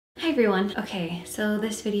Hi everyone. Okay, so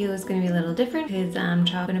this video is going to be a little different because I'm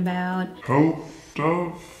talking about health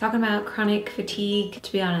stuff. talking about chronic fatigue.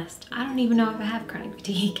 To be honest, I don't even know if I have chronic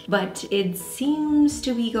fatigue, but it seems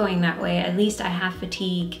to be going that way. At least I have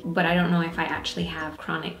fatigue, but I don't know if I actually have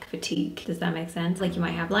chronic fatigue. Does that make sense? Like you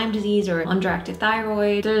might have Lyme disease or underactive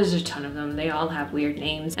thyroid. There's a ton of them. They all have weird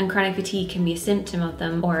names. And chronic fatigue can be a symptom of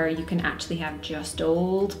them, or you can actually have just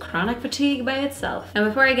old chronic fatigue by itself. Now,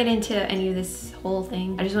 before I get into any of this whole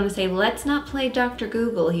thing, I just want to say, let's not play Dr.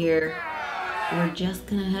 Google here. We're just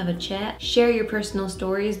gonna have a chat, share your personal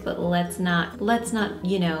stories, but let's not,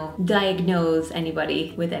 you know, diagnose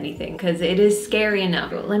anybody with anything because it is scary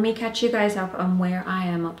enough. Let me catch you guys up on where I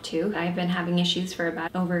am up to. I've been having issues for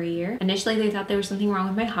about over a year. Initially, they thought there was something wrong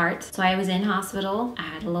with my heart, so I was in hospital. I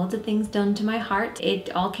had loads of things done to my heart. It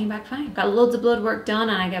all came back fine. Got loads of blood work done,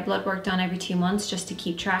 and I get blood work done every 2 months just to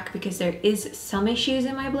keep track because there is some issues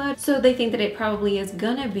in my blood. So they think that it probably is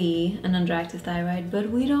gonna be an underactive thyroid, but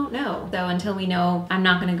we don't know. So until we know, I'm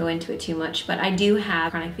not going to go into it too much, but I do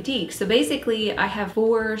have chronic fatigue. So basically I have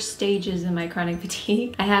 4 stages in my chronic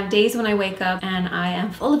fatigue. I have days when I wake up and I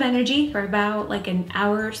am full of energy for about like an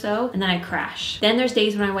hour or so, and then I crash. Then there's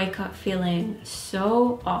days when I wake up feeling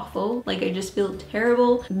so awful, like I just feel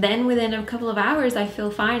terrible. Then within a couple of hours I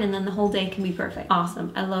feel fine, and then the whole day can be perfect.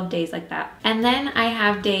 Awesome. I love days like that. And then I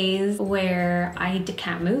have days where I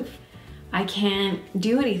can't move. I can't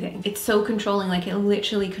do anything. It's so controlling, like it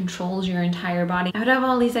literally controls your entire body. I would have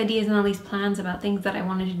all these ideas and all these plans about things that I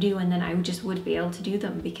wanted to do, and then I just would be able to do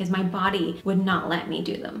them because my body would not let me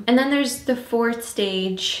do them. And then there's the 4th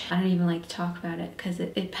stage. I don't even like to talk about it because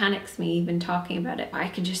it panics me even talking about it. I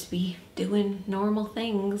could just be doing normal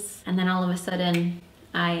things, and then all of a sudden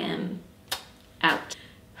I am out.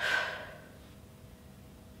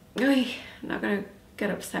 I'm not gonna get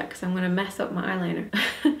upset because I'm gonna mess up my eyeliner.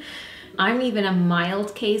 I'm even a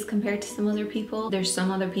mild case compared to some other people. There's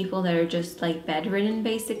some other people that are just like bedridden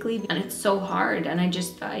basically, and it's so hard, and I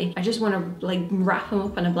just want to like wrap them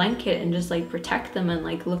up in a blanket and just like protect them and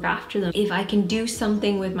like look after them. If I can do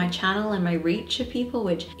something with my channel and my reach of people,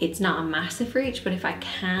 which it's not a massive reach, but if I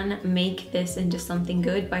can make this into something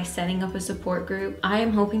good by setting up a support group, I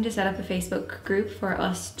am hoping to set up a Facebook group for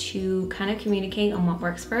us to kind of communicate on what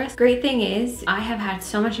works for us. Great thing is I have had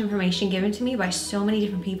so much information given to me by so many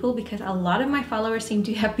different people because a lot of my followers seem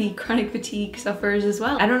to be chronic fatigue sufferers as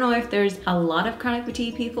well. I don't know if there's a lot of chronic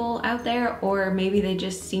fatigue people out there, or maybe they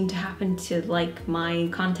just seem to happen to like my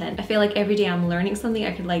content. I feel like every day I'm learning something.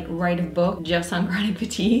 I could like write a book just on chronic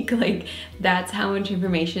fatigue. Like that's how much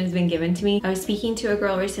information has been given to me. I was speaking to a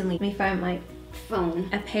girl recently. Let me find my phone.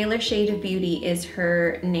 A Paler Shade of Beauty is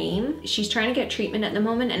her name. She's trying to get treatment at the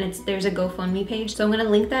moment, and there's a GoFundMe page, so I'm going to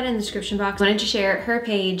link that in the description box. I wanted to share her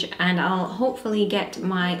page, and I'll hopefully get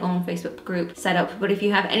my own Facebook group set up. But if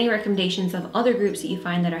you have any recommendations of other groups that you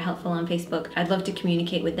find that are helpful on Facebook, I'd love to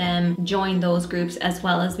communicate with them, join those groups, as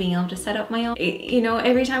well as being able to set up my own. You know,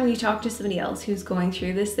 every time you talk to somebody else who's going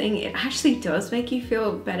through this thing, it actually does make you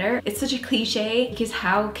feel better. It's such a cliche because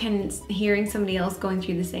how can hearing somebody else going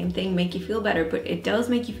through the same thing make you feel better? But it does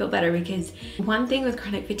make you feel better, because one thing with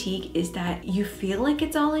chronic fatigue is that you feel like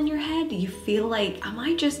it's all in your head. You feel like, am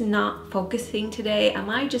I just not focusing today? Am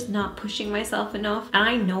I just not pushing myself enough? And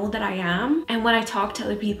I know that I am. And when I talk to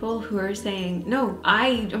other people who are saying, no,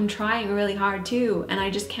 I am trying really hard too, and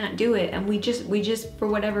I just can't do it, and we just for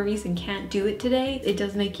whatever reason can't do it today, it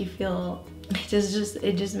does make you feel,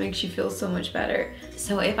 it just makes you feel so much better.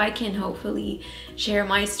 So if I can hopefully share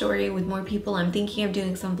my story with more people, I'm thinking of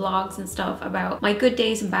doing some vlogs and stuff about my good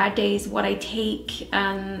days and bad days, what I take,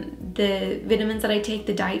 the vitamins that I take,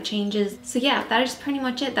 the diet changes. So yeah, that is pretty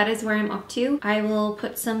much it. That is where I'm up to. I will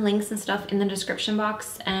put some links and stuff in the description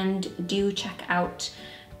box, and do check out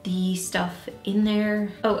the stuff in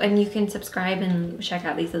there. Oh, and you can subscribe and check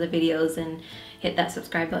out these other videos and hit that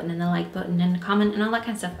subscribe button and the like button and comment and all that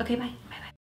kind of stuff. Okay, bye. Bye bye.